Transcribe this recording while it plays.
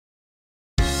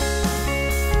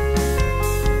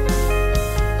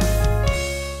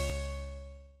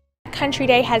Country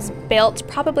Day has built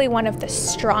probably one of the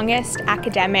strongest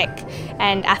academic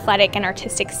and athletic and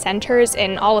artistic centers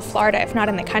in all of Florida, if not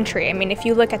in the country. I mean, if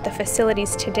you look at the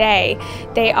facilities today,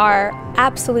 they are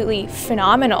absolutely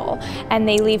phenomenal, and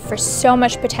they leave for so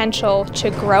much potential to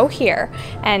grow here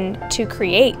and to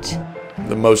create.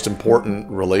 The most important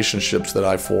relationships that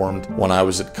I formed when I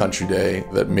was at Country Day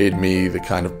that made me the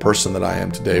kind of person that I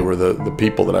am today were the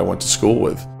people that I went to school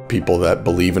with. People that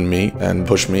believe in me and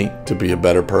push me to be a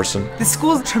better person. The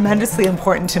school is tremendously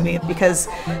important to me because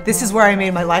this is where I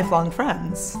made my lifelong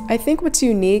friends. I think what's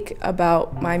unique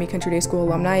about Miami Country Day School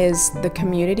alumni is the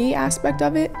community aspect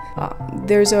of it.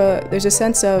 There's a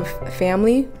sense of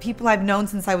family. People I've known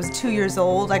since I was 2 years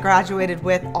old. I graduated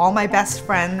with all my best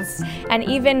friends. And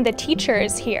even the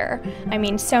teachers here, I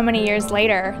mean, so many years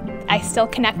later, I still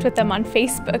connect with them on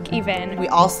Facebook even. We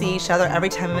all see each other every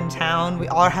time I'm in town. We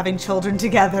all are having children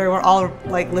together. We're all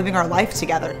like living our life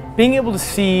together. Being able to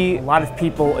see a lot of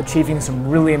people achieving some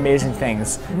really amazing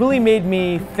things really made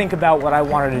me think about what I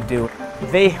wanted to do.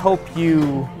 They help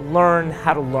you learn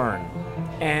how to learn.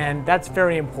 And that's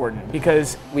very important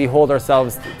because we hold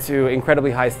ourselves to incredibly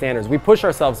high standards. We push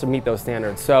ourselves to meet those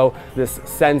standards. So this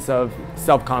sense of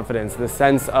self-confidence, this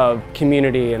sense of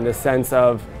community, and this sense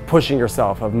of pushing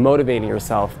yourself, of motivating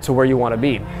yourself to where you want to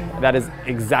be. That is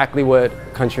exactly what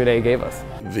Country Day gave us.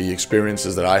 The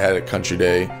experiences that I had at Country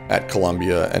Day, at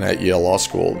Columbia, and at Yale Law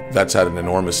School, that's had an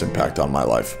enormous impact on my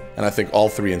life. And I think all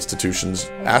three institutions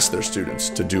ask their students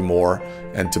to do more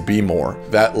and to be more.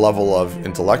 That level of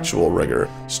intellectual rigor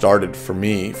started for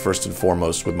me, first and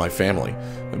foremost, with my family,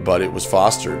 but it was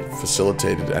fostered,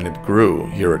 facilitated, and it grew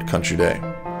here at Country Day.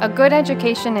 A good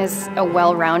education is a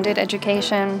well-rounded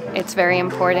education. It's very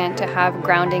important to have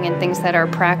grounding in things that are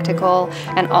practical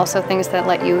and also things that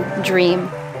let you dream.